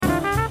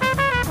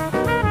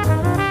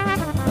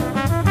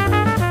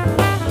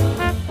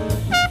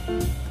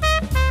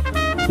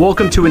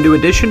Welcome to a new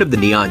edition of the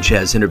Neon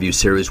Jazz interview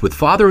series with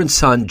father and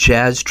son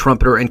jazz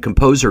trumpeter and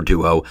composer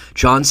duo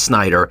John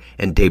Sneider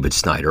and David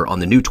Sneider on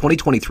the new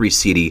 2023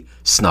 CD,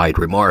 Sneid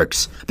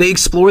Remarks. They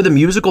explore the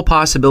musical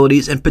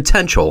possibilities and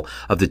potential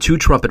of the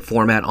two-trumpet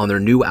format on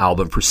their new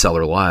album for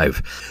Cellar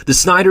Live. The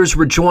Sneiders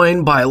were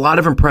joined by a lot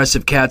of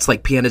impressive cats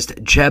like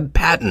pianist Jeb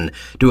Patton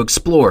to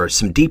explore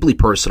some deeply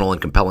personal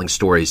and compelling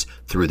stories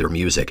through their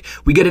music.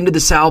 We get into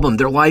this album,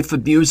 their life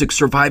of music,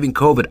 surviving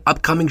COVID,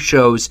 upcoming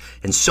shows,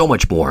 and so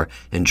much more.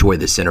 Enjoy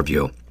this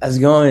interview. How's it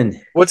going?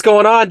 What's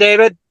going on,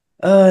 David?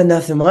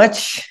 Nothing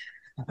much.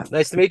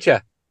 Nice to meet you.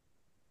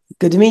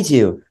 Good to meet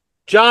you.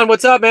 John,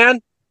 what's up,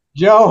 man?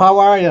 Joe, how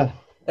are you?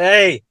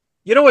 Hey,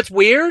 you know what's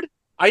weird?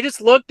 I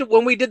just looked at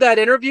when we did that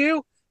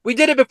interview. We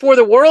did it before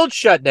the world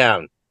shut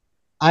down.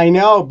 I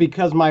know,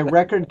 because my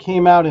record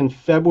came out in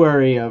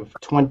February of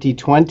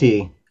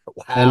 2020.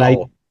 Wow.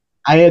 And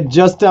I had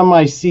just done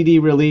my CD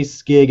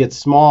release gig at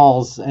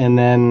Smalls and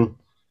then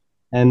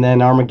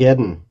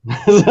Armageddon.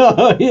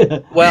 So, yeah.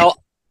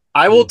 Well,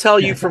 I will tell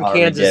you from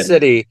Kansas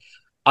City,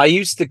 I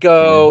used to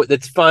go,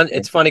 it's fun.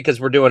 It's funny because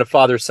we're doing a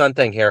father-son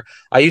thing here.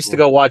 I used to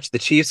go watch the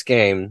Chiefs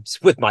games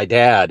with my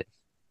dad,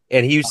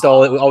 and he used to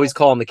always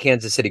call them the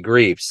Kansas City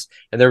Griefs.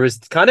 And there was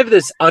kind of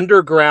this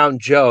underground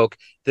joke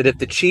that if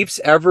the Chiefs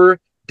ever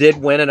did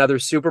win another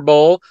Super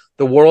Bowl,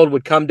 the world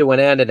would come to an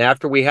end. And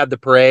after we had the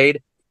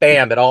parade,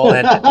 bam, it all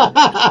ended.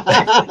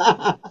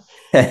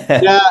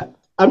 Yeah.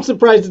 I'm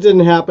surprised it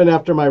didn't happen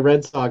after my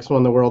Red Sox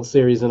won the World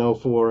Series in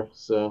 2004.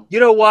 So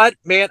you know what,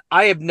 man?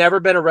 I have never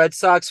been a Red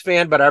Sox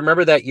fan, but I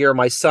remember that year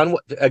my son,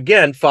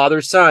 again,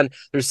 father-son,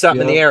 there's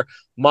something in the air.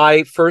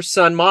 My first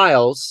son,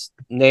 Miles,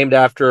 named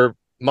after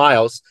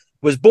Miles,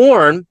 was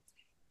born,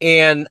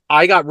 and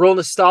I got real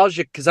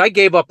nostalgic because I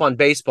gave up on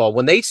baseball.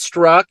 When they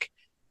struck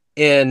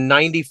in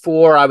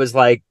 94, I was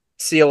like,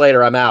 see you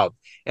later, I'm out.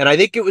 And I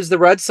think it was the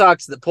Red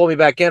Sox that pulled me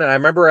back in. And I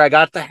remember I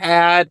got the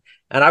hat,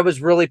 and I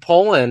was really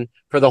pulling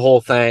for the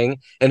whole thing.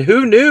 And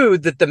who knew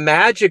that the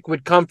magic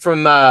would come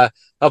from,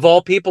 of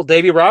all people,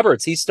 Davey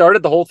Roberts. He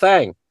started the whole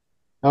thing.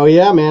 Oh,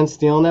 yeah, man,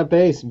 stealing that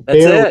base.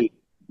 Barely.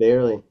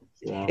 So.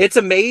 It's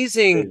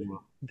amazing.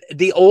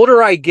 The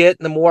older I get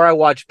and the more I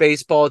watch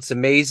baseball, it's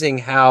amazing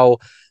how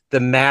the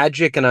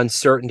magic and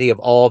uncertainty of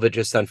all of it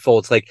just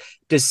unfolds. Like,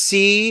 to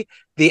see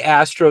the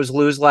Astros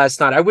lose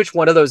last night, I wish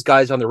one of those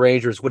guys on the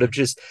Rangers would have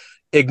just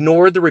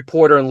ignored the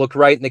reporter and looked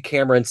right in the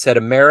camera and said,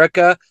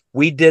 America,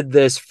 we did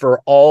this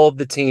for all of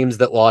the teams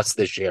that lost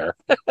this year.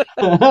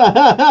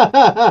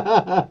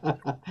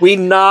 We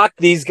knocked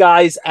these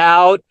guys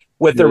out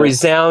with a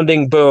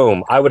resounding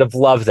boom. I would have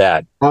loved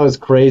that. That was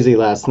crazy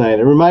last night.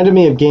 It reminded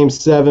me of Game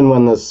 7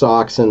 when the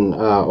Sox in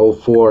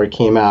 2004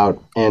 came out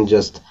and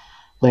just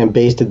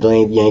lambasted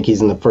the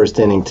Yankees in the first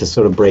inning to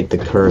sort of break the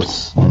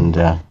curse. And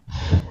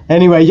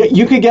anyway,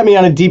 you could get me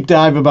on a deep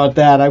dive about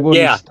that. I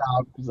wouldn't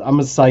stop. I'm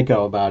a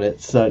psycho about it.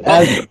 So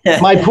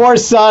my poor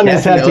son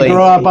has had to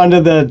grow up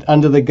under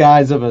the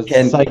guise of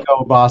a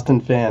psycho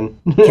Boston fan.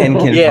 Can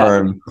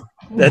confirm.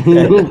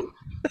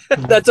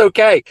 That's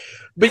okay.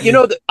 But you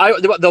know,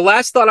 the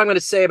last thought I'm going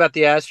to say about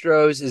the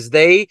Astros is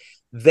they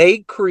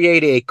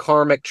create a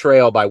karmic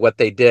trail by what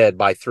they did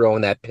by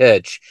throwing that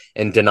pitch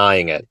and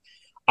denying it.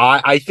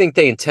 I think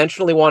they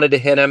intentionally wanted to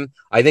hit him.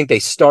 I think they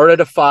started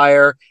a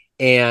fire,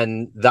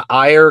 and the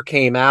ire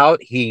came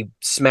out. He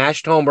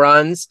smashed home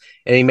runs,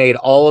 and he made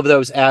all of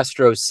those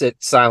Astros sit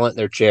silent in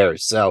their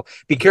chairs. So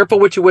be careful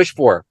what you wish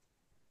for.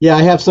 Yeah,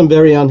 I have some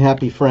very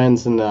unhappy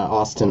friends in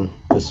Austin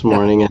this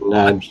morning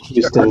and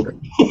Houston.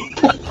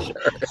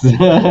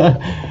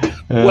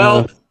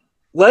 Well,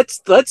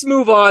 let's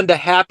move on to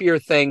happier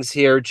things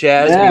here,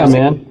 Jazz. Yeah, music.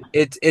 Man.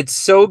 It's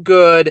so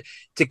good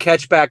to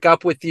catch back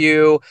up with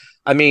you.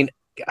 I mean,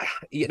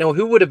 you know,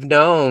 who would have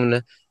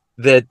known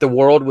that the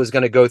world was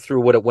going to go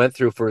through what it went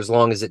through for as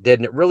long as it did?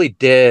 And it really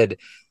did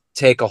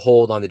take a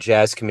hold on the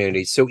jazz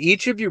community. So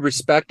each of you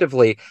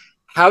respectively,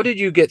 how did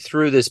you get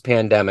through this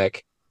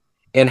pandemic,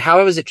 and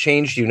how has it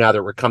changed you now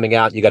that we're coming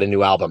out and you got a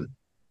new album?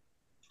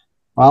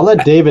 Well, I'll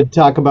let David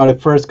talk about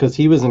it first because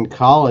he was in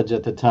college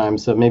at the time.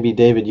 So maybe,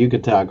 David, you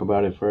could talk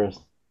about it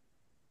first.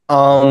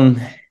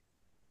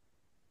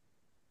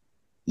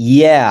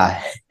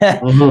 Yeah,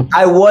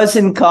 I was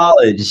in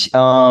college,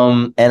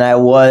 and I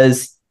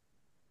was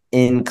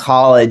in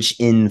college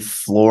in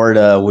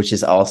Florida, which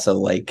is also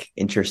like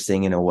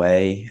interesting in a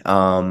way.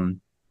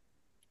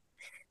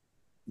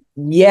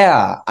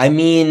 Yeah, I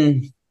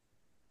mean,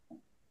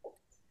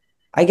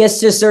 I guess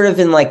just sort of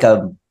in like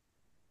a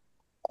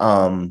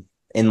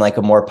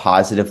more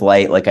positive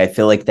light. Like, I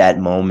feel like that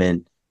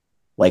moment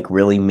like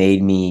really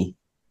made me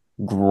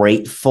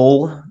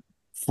grateful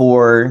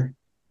for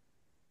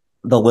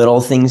the little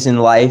things in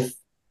life.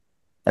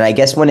 And I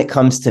guess when it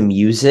comes to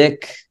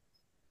music,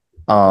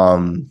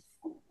 when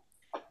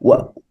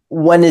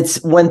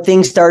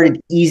things started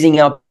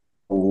easing up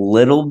a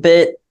little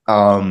bit,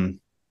 first,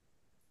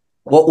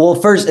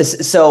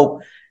 so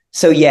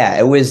yeah,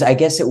 it was, I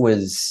guess it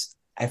was,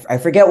 I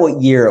forget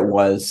what year it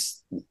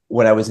was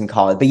when I was in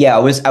college, but yeah,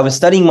 I was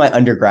studying my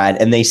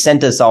undergrad, and they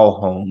sent us all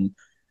home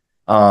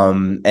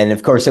And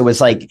of course it was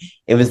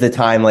the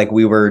time like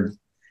we were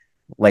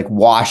like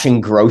washing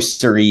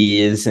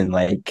groceries and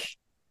like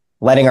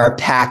letting our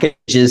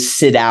packages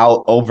sit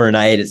out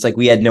overnight. It's like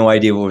we had no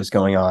idea what was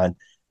going on.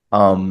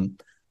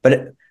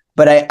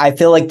 But I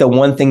feel like the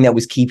one thing that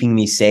was keeping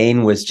me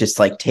sane was just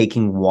like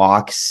taking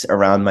walks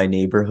around my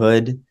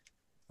neighborhood.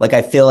 Like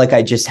I feel like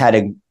I just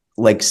had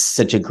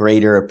such a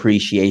greater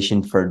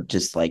appreciation for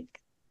just like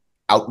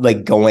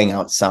going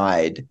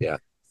outside. Yeah.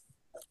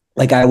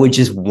 Like I would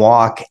just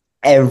walk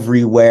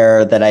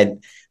everywhere that I'd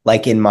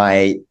like in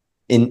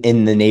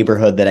the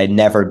neighborhood that I'd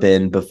never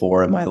been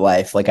before in my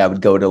life. Like I would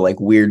go to like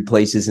weird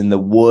places in the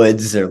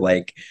woods or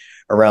like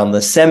around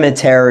the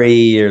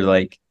cemetery or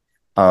like,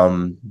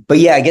 but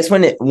yeah, I guess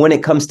when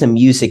it comes to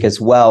music as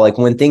well, like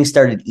when things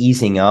started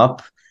easing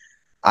up,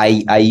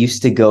 I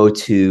used to go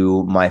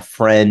to my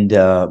friend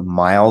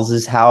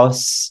Miles's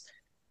house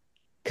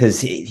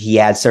because he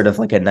had sort of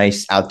like a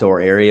nice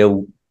outdoor area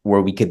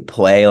where we could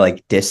play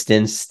like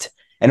distanced.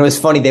 And it was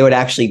funny, they would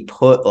actually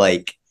put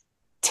like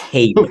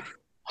tape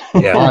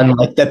on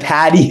like the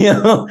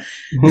patio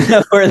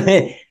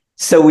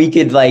so we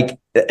could like,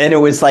 and it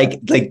was like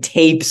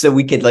tape so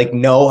we could like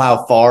know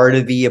how far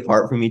to be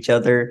apart from each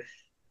other.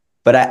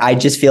 But I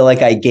just feel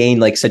like I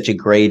gained like such a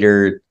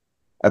greater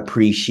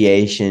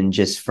appreciation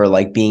just for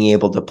like being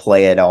able to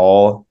play at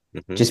all.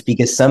 Just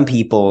because some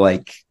people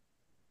like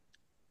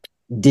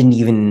didn't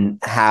even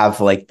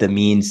have like the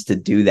means to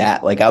do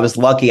that. Like I was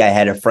lucky I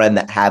had a friend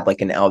that had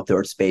like an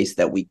outdoor space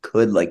that we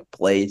could like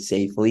play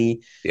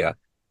safely. Yeah.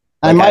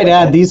 I might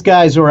add, these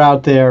guys were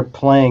out there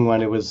playing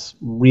when it was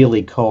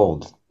really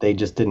cold. They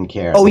just didn't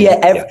care. Oh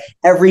yeah,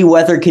 every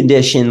weather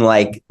condition,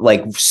 like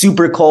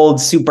super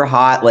cold, super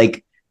hot.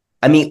 Like,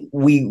 I mean,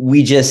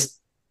 we just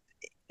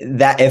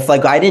that if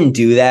like I didn't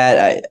do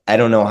that, I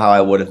don't know how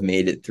I would have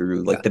made it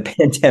through like the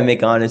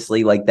pandemic.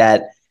 Honestly, like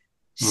that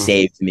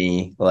saved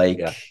me. Like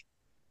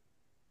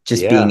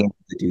just being able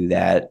to do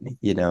that,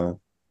 you know.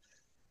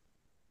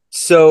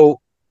 So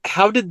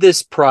how did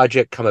this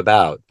project come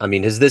about? I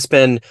mean, has this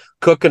been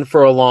cooking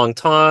for a long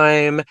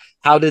time?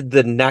 How did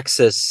the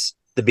nexus,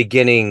 the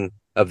beginning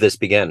of this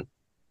begin?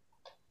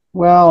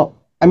 Well,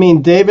 I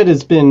mean, David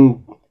has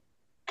been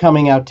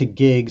coming out to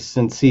gigs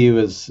since he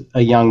was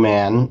a young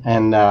man.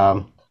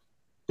 And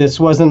this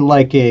wasn't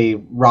like a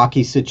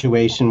Rocky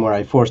situation where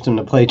I forced him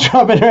to play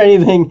trumpet or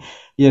anything,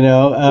 you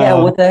know. Yeah,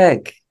 what the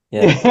heck?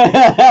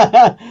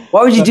 Yeah.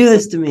 Why would you do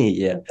this to me?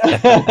 Yeah.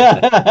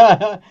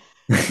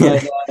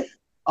 But,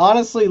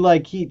 honestly,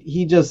 like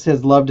he just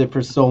has loved it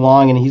for so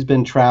long, and he's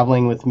been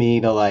traveling with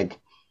me to like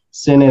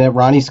sit in at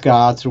Ronnie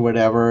Scott's or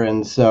whatever.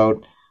 And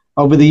so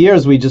over the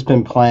years, we've just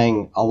been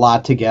playing a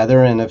lot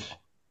together. And if,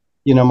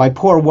 you know, my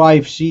poor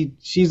wife,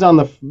 she's on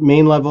the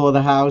main level of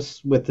the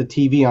house with the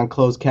TV on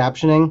closed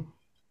captioning,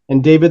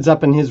 and David's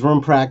up in his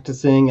room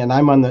practicing, and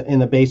I'm in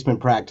the basement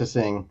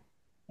practicing.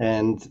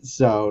 And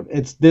so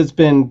there's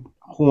been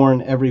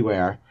horn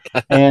everywhere.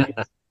 And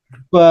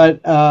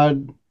but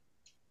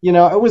you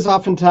know, it was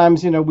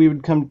oftentimes, you know,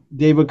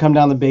 Dave would come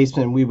down the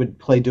basement and we would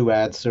play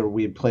duets or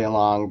we'd play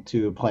along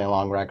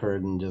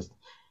record and just,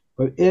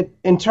 but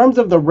in terms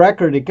of the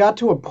record, it got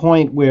to a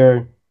point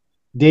where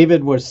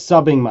David was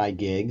subbing my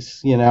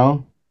gigs, you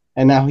know,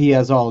 and now he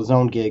has all his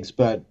own gigs.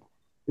 But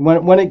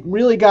when it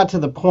really got to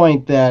the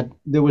point that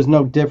there was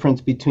no difference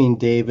between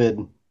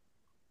David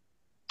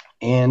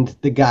and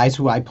the guys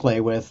who I play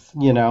with,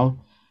 you know,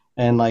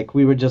 and like,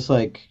 we were just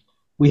like,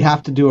 we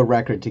have to do a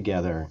record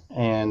together.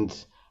 And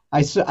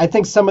I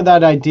think some of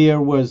that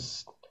idea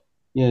was,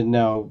 you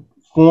know,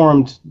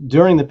 formed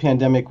during the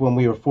pandemic when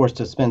we were forced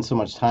to spend so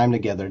much time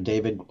together.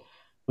 David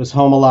was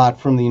home a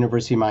lot from the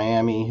University of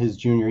Miami his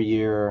junior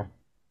year.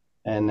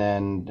 And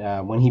then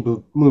when he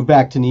moved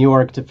back to New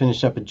York to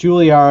finish up at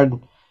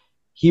Juilliard,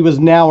 he was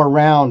now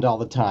around all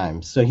the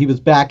time. So he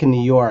was back in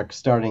New York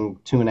starting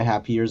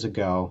 2.5 years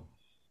ago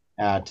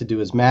to do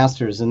his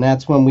master's. And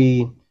that's when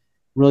we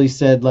really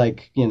said,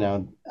 like, you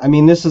know, I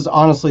mean, this is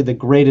honestly the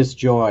greatest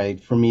joy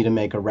for me to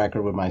make a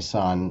record with my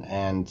son.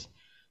 And,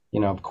 you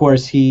know, of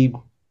course, he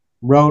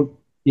wrote,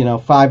 you know,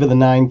 5 of the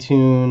 9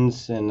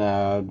 tunes.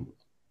 And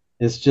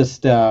it's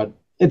just,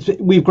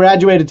 we've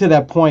graduated to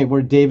that point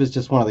where Dave is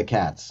just one of the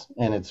cats.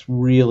 And it's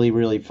really,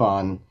 really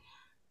fun.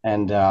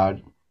 And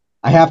I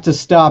have to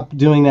stop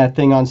doing that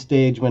thing on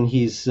stage when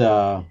he's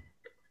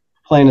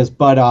playing his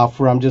butt off,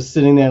 where I'm just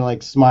sitting there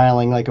like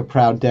smiling like a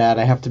proud dad.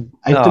 I have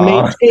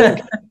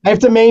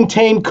to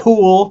maintain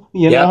cool,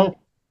 you know.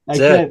 I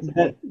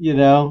can't, you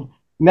know.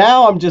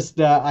 Now I'm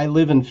just I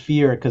live in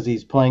fear because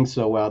he's playing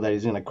so well that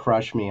he's gonna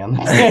crush me on the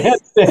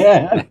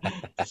bandstand.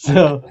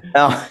 So,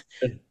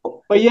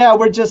 but yeah,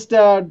 we're just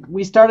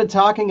we started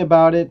talking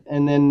about it,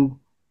 and then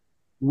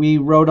we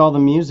wrote all the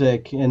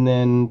music, and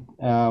then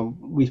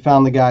we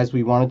found the guys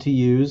we wanted to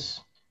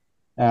use.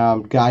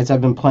 Guys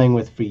I've been playing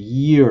with for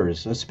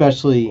years,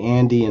 especially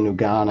Andy and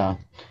Ugana,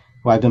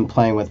 who I've been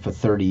playing with for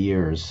 30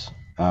 years.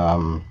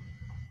 And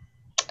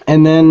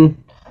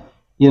then,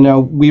 you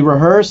know, we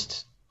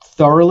rehearsed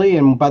thoroughly,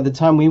 and by the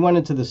time we went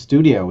into the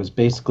studio, it was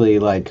basically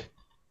like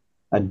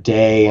a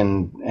day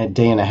and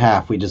a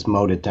half. We just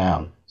mowed it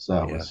down.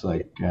 So it was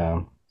like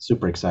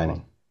super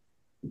exciting.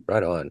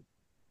 Right on.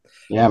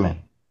 Yeah,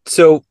 man.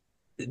 So,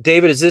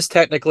 David, is this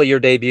technically your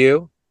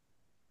debut?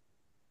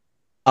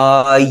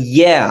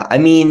 Yeah. I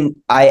mean,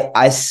 I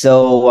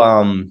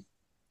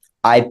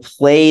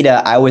played.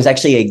 I was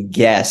actually a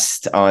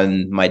guest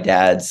on my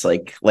dad's.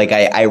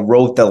 I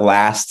wrote the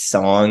last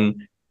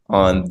song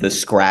on the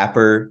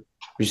Scrapper,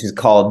 which is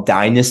called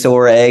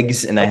 "Dinosaur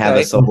Eggs," and I have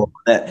a solo on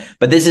that.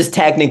 But this is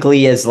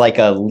technically as like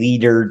a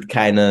leader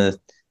kind of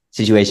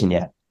situation.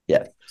 Yeah,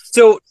 yeah.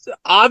 So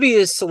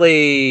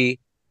obviously,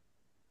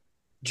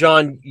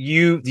 John,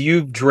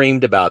 you've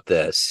dreamed about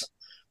this,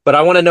 but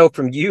I want to know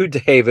from you,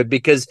 David,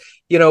 because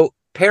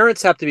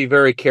parents have to be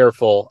very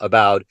careful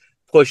about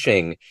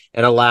pushing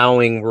and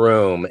allowing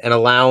room and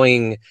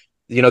allowing,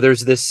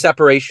 there's this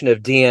separation of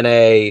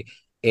DNA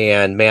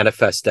and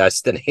manifest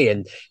destiny,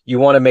 and you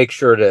want to make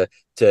sure to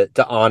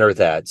honor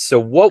that. So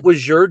what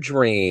was your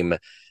dream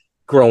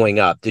growing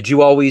up? Did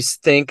you always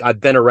think, I've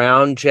been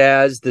around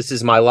jazz, this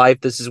is my life,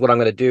 this is what I'm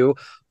going to do?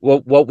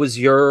 What was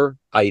your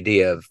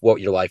idea of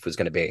what your life was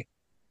going to be?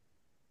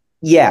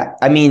 Yeah,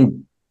 I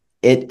mean,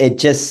 it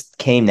just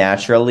came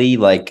naturally.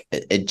 Like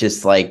it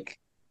just like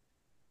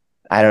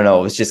I don't know,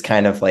 it was just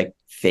kind of like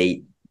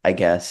fate, I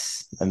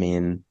guess. I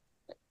mean,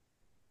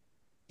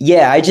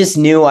 yeah, I just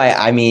knew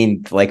I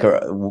mean, like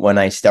when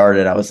I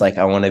started, I was like,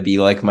 I want to be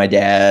like my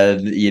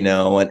dad,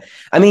 and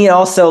I mean,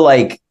 also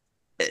like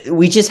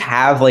we just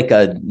have like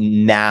a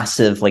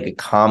massive, like a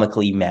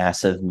comically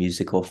massive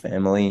musical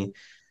family.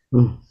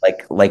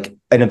 Like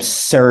an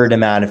absurd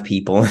amount of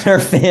people in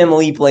our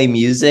family play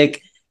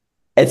music.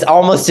 It's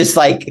almost just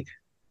like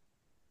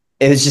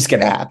it was just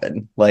gonna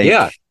happen. Like,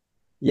 yeah,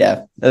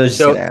 it was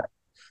just gonna happen.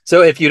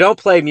 So if you don't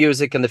play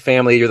music in the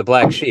family, you're the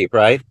black sheep,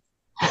 right?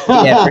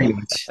 Yeah, pretty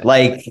much.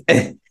 Like,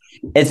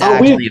 it's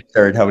actually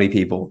absurd how many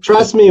people.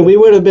 Trust me, we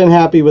would have been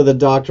happy with a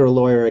doctor,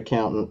 lawyer,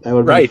 accountant. That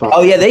would be fun.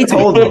 Oh yeah, they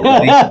told me. They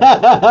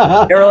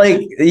were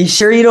like, "Are you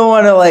sure you don't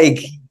want to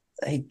like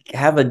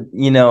have a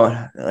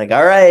like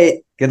all right,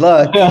 good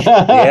luck."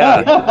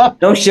 Yeah,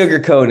 no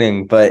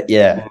sugarcoating, but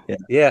yeah.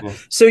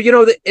 So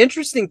the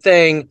interesting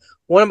thing,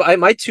 one of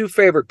my two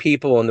favorite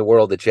people in the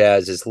world of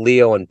jazz is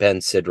Leo and Ben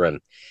Sidran.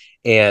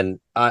 And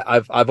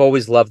I've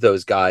always loved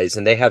those guys,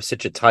 and they have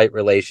such a tight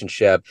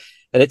relationship.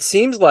 And it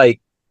seems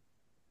like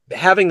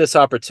having this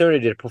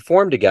opportunity to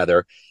perform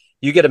together,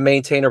 you get to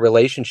maintain a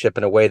relationship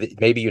in a way that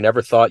maybe you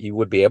never thought you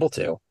would be able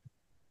to.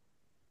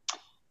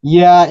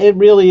 Yeah, it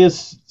really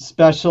is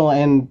special.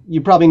 And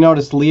you probably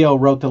noticed Leo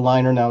wrote the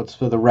liner notes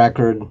for the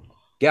record.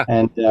 Yeah.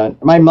 And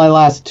my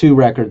last two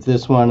records,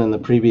 this one and the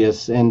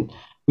previous, and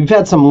we've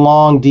had some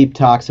long, deep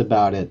talks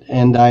about it.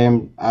 And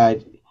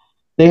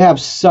they have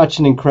such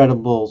an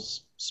incredible,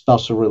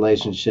 special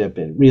relationship.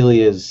 It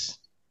really is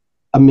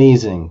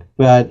amazing.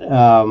 But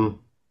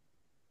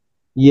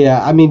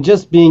yeah, I mean,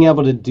 just being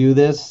able to do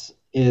this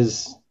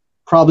is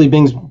probably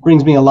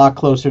brings me a lot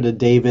closer to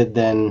David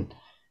than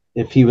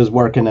if he was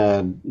working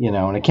an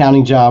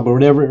accounting job or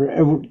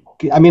whatever.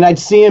 I mean, I'd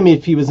see him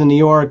if he was in New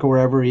York or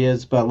wherever he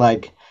is, but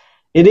like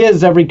it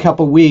is every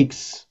couple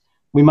weeks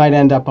we might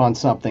end up on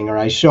something, or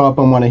I show up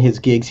on one of his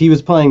gigs. He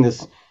was playing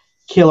this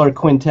killer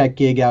quintet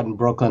gig out in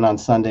Brooklyn on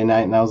Sunday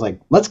night, and I was like,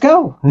 let's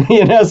go.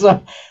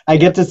 So I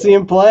get to see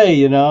him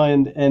play,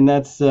 and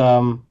that's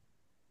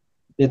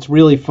it's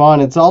really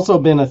fun. It's also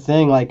been a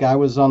thing, like I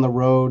was on the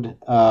road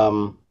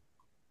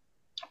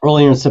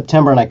earlier in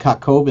September and I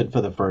caught COVID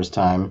for the first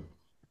time,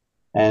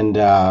 and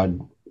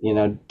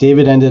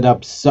David ended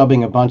up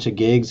subbing a bunch of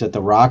gigs at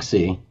the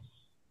Roxy,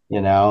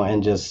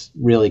 and just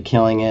really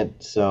killing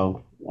it.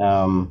 So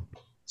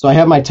so I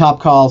have my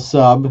top call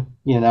sub,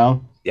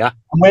 Yeah.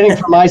 I'm waiting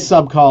for my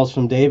sub calls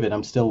from David.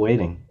 I'm still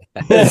waiting.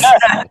 But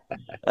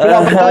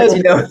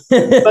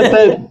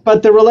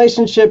the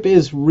relationship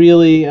is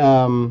really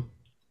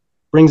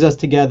brings us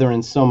together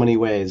in so many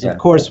ways. Yeah. Of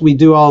course, we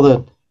do all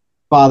the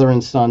father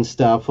and son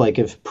stuff. Like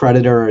if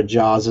Predator or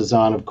Jaws is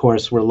on, of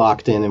course, we're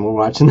locked in and we're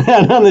watching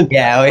that on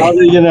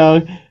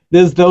the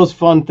there's those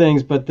fun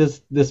things. But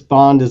this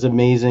bond is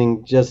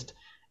amazing.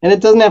 And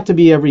it doesn't have to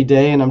be every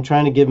day. And I'm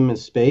trying to give him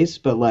his space,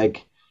 but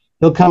like,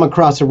 he'll come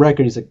across a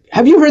record. He's like,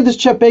 have you heard this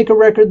Chet Baker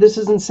record? This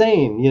is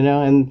insane,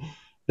 and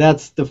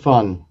that's the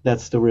fun.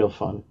 That's the real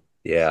fun.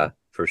 Yeah,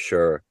 for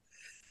sure.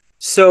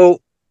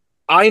 So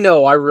I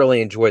know I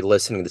really enjoyed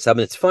listening to this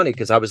album. It's funny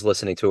because I was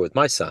listening to it with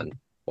my son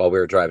while we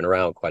were driving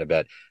around quite a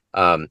bit.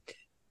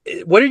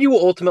 What are you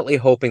ultimately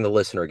hoping the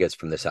listener gets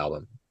from this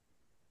album?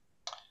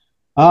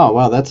 Oh,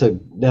 wow. That's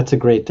a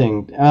great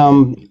thing.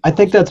 I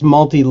think that's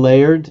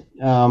multi-layered.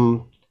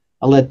 I'll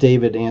let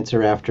David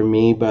answer after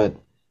me, but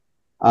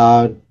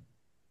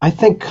I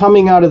think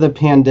coming out of the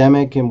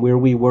pandemic and where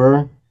we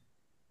were,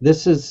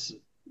 this is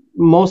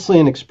mostly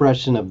an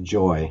expression of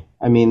joy.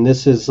 I mean,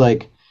 this is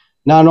like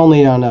not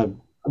only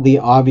on the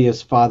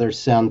obvious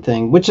father-son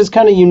thing, which is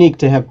kind of unique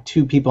to have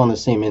two people on the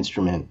same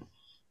instrument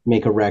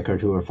make a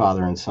record who are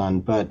father and son,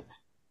 but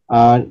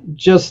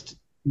just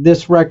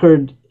this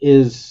record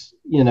is,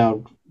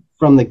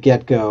 from the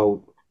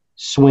get-go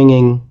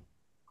swinging,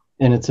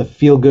 and it's a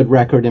feel-good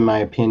record in my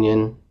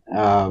opinion.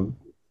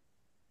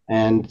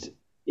 And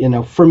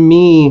for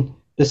me,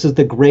 this is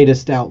the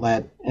greatest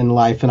outlet in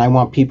life, and I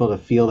want people to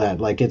feel that,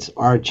 like, it's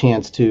our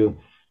chance to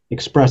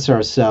express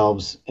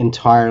ourselves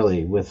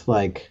entirely with,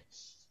 like,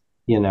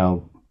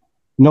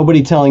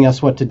 nobody telling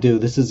us what to do.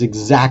 This is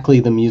exactly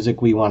the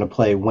music we want to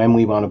play, when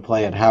we want to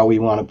play it, how we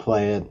want to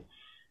play it.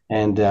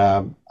 And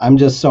I'm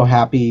just so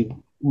happy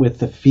with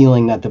the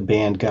feeling that the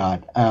band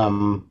got.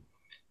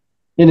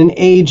 In an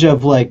age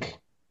of, like,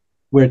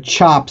 where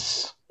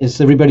chops is,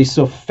 everybody's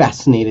so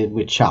fascinated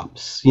with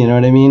chops. You know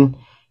what I mean?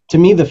 To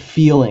me, the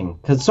feeling,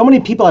 because so many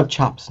people have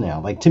chops now.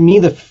 Like, to me,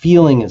 the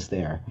feeling is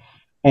there.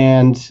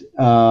 And,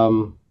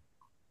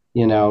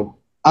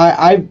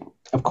 I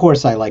of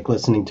course I like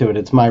listening to it.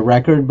 It's my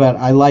record, but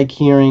I like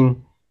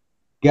hearing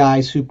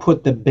guys who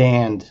put the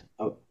band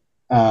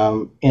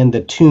and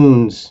the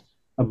tunes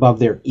above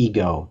their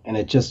ego. And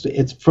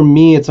it's for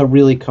me, it's a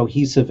really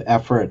cohesive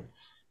effort.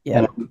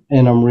 Yeah.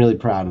 And I'm really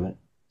proud of it.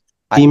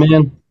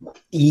 D-Man?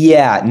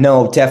 Yeah,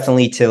 no,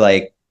 definitely to,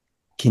 like,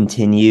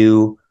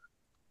 continue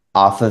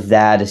off of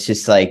that. It's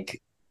just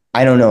like,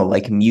 I don't know,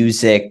 like,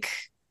 music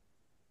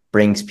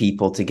brings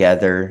people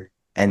together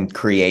and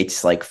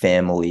creates, like,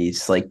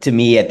 families. Like, to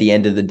me, at the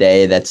end of the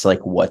day, that's,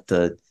 like, what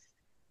the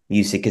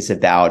music is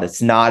about.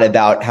 It's not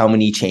about how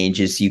many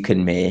changes you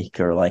can make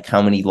or, like,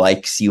 how many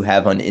likes you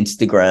have on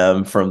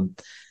Instagram from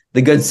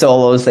the good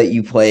solos that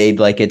you played.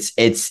 Like,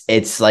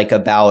 it's like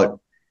about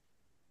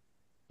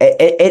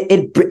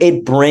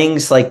it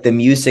brings, like, the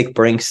music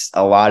brings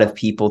a lot of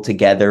people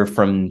together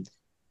from,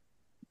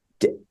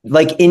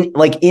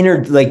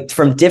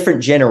 from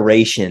different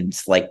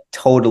generations, like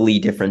totally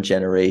different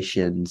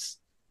generations,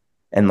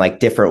 and, like,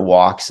 different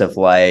walks of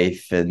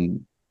life.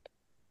 And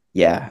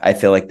yeah, I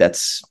feel like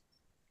that's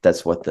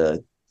what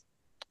the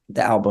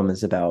album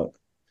is about.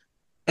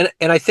 And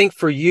I think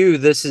for you,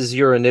 this is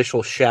your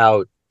initial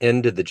shout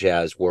into the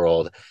jazz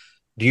world.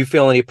 Do you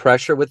feel any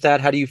pressure with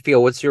that? How do you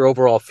feel? What's your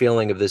overall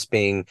feeling of this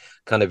being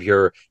kind of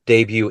your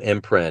debut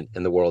imprint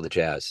in the world of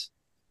jazz?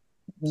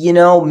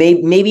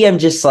 Maybe I'm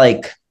just,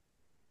 like,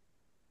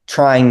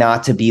 trying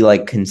not to be,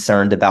 like,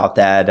 concerned about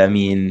that. I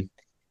mean,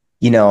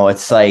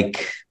 it's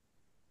like,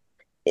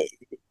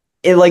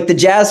 like, the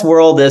jazz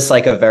world is,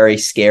 like, a very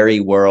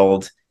scary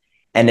world.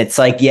 And it's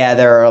like, yeah,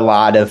 there are a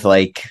lot of,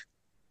 like,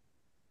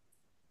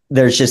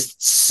 there's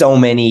just so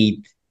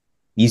many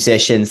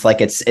musicians. Like,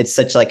 it's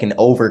such, like, an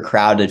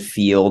overcrowded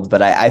field,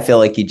 but I feel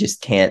like you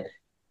just can't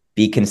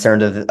be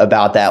concerned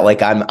about that.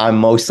 Like, I'm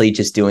mostly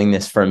just doing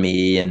this for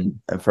me and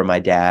for my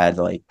dad.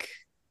 Like,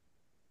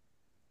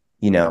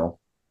 I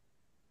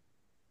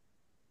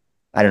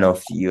don't know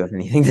if you have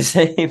anything to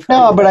say.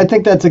 No, but I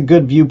think that's a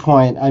good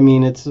viewpoint. I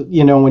mean, it's,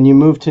 when you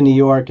move to New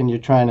York and you're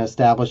trying to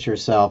establish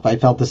yourself, I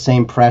felt the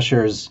same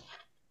pressures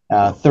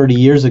 30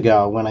 years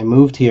ago when I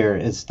moved here.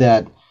 It's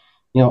that,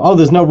 oh,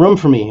 there's no room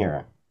for me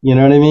here. You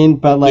know what I mean?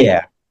 But, like,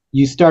 Yeah.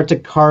 you start to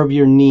carve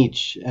your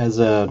niche as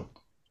a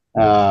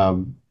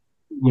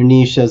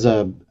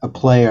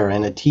player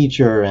and a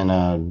teacher and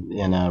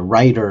a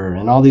writer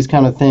and all these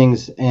kind of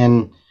things.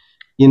 And,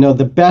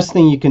 the best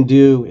thing you can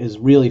do is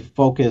really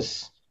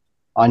focus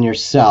on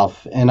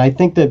yourself. And I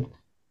think that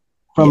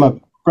from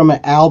an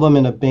album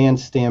and a band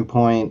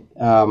standpoint,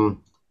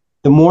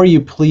 the more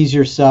you please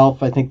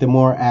yourself, I think the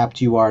more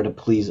apt you are to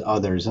please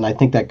others. And I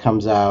think that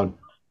comes out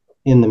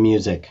in the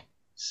music.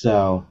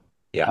 So,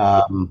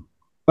 yeah.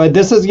 But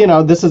this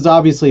is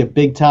obviously a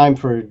big time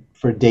for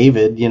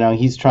David.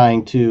 He's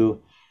trying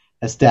to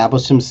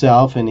establish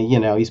himself, and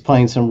he's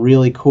playing some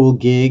really cool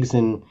gigs,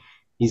 and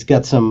he's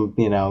got some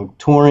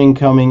touring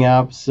coming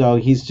up. So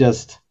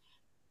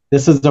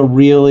this is a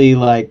really,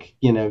 like,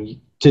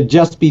 to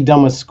just be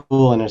done with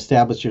school and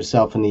establish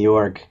yourself in New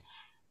York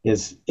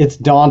it's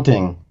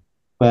daunting.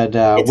 But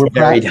we're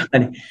very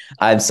done.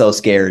 I'm so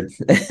scared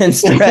and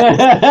stressed,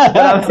 but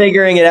I'm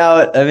figuring it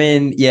out. I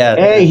mean, yeah.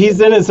 Hey,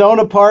 he's in his own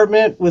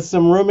apartment with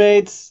some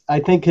roommates. I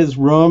think his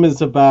room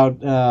is about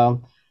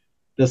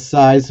the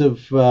size of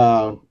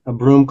a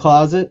broom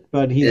closet,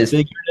 but he's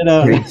figured it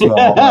out. Pretty small.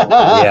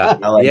 Yeah,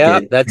 I like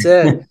it. That's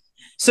it.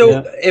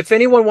 So, if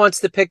anyone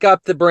wants to pick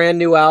up the brand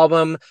new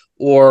album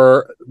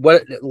or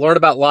learn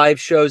about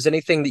live shows,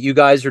 anything that you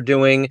guys are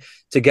doing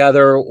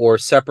together or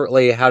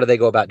separately, how do they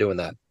go about doing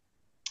that?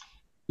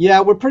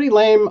 Yeah, we're pretty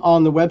lame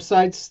on the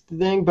websites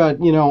thing,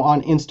 but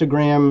on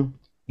Instagram,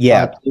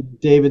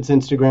 David's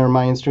Instagram or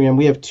my Instagram,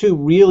 we have two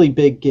really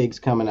big gigs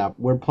coming up.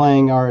 We're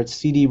playing our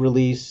CD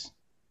release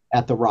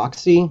at the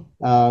Roxy,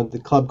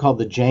 the club called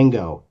the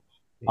Django,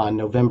 on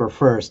November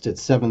 1st at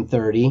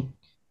 7:30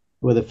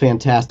 with a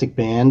fantastic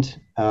band.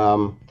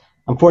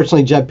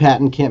 Unfortunately, Jed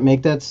Patton can't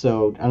make that,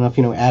 so I don't know if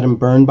you know Adam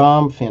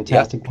Birnbaum,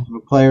 fantastic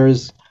player,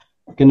 is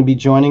going to be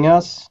joining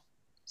us.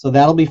 So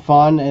that'll be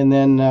fun. And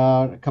then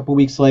a couple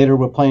weeks later,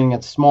 we're playing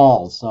at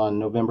Smalls on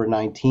November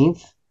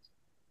 19th.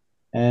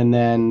 And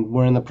then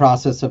we're in the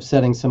process of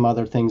setting some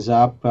other things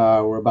up.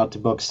 We're about to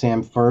book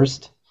Sam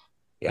First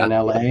in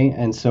LA.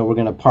 And so we're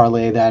going to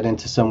parlay that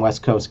into some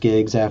West Coast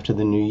gigs after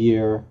the new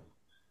year.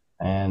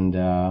 And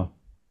I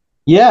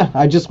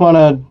just want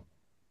to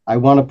I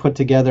want to put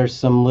together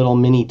some little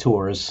mini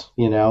tours.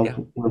 Yeah.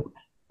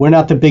 We're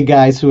not the big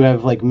guys who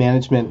have like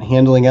management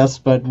handling us,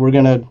 but we're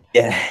gonna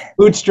Yeah.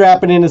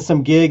 bootstrap it into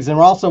some gigs, and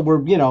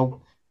we're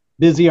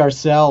busy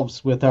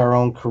ourselves with our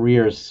own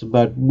careers,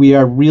 but we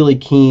are really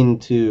keen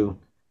to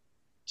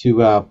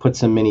put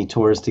some mini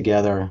tours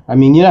together. I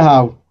mean, you know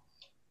how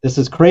this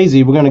is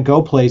crazy. We're going to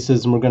go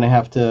places and we're going to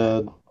have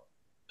to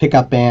pick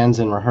up bands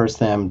and rehearse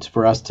them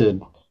for us to,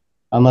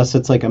 unless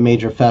it's like a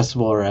major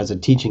festival or as a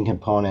teaching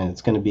component,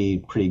 it's going to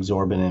be pretty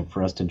exorbitant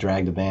for us to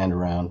drag the band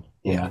around.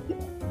 Yeah.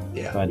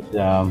 But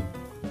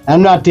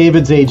I'm not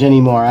David's age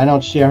anymore. I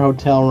don't share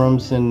hotel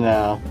rooms and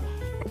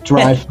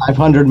drive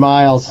 500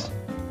 miles.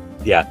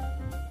 Yeah.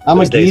 I'm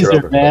a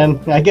geezer, man.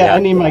 I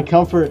need my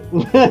comfort.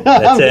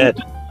 That's it.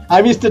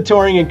 I'm used to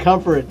touring in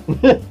comfort.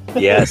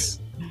 Yes.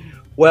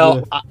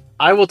 Well,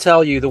 I will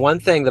tell you the one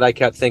thing that I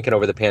kept thinking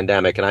over the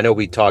pandemic, and I know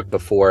we talked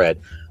before it,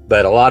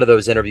 but a lot of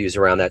those interviews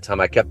around that time,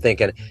 I kept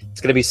thinking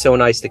it's going to be so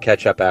nice to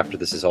catch up after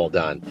this is all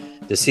done,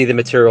 to see the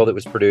material that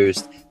was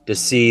produced, to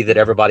see that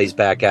everybody's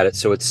back at it.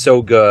 So it's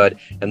so good.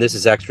 And this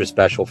is extra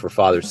special for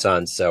Father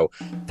Son. So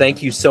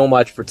thank you so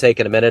much for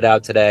taking a minute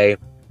out today.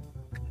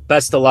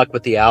 Best of luck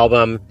with the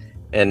album.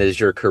 And as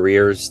your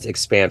careers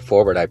expand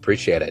forward, I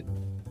appreciate it.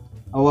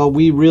 Oh, well,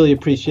 we really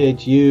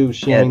appreciate you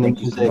sharing the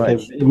music. So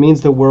it means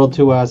the world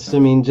to us. I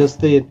mean, just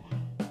the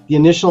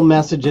initial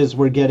messages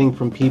we're getting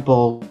from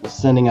people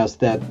sending us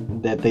that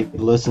they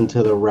listen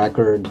to the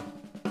record,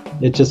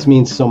 it just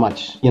means so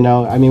much.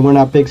 I mean, we're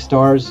not big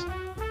stars,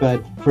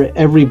 but for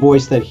every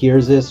voice that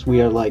hears this,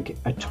 we are like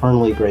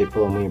eternally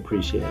grateful and we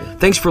appreciate it.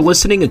 Thanks for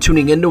listening and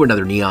tuning in to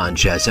another Neon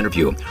Jazz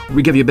interview, where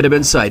we give you a bit of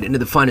insight into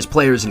the finest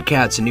players and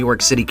cats in New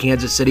York City,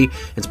 Kansas City,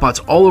 and spots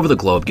all over the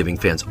globe, giving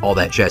fans all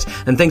that jazz.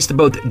 And thanks to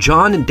both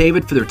John and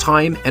David for their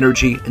time,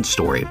 energy, and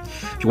story.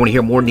 If you want to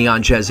hear more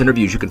Neon Jazz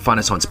interviews, you can find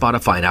us on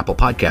Spotify and Apple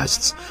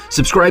Podcasts.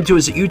 Subscribe to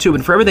us at YouTube,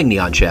 and for everything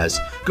Neon Jazz,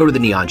 go to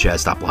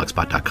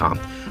theneonjazz.blogspot.com.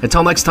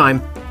 Until next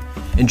time,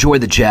 enjoy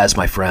the jazz,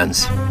 my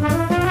friends.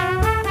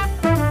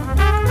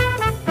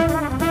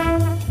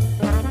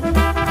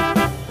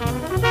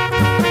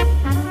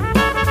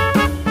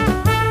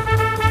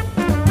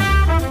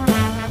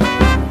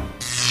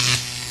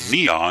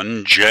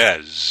 Neon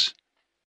Jazz.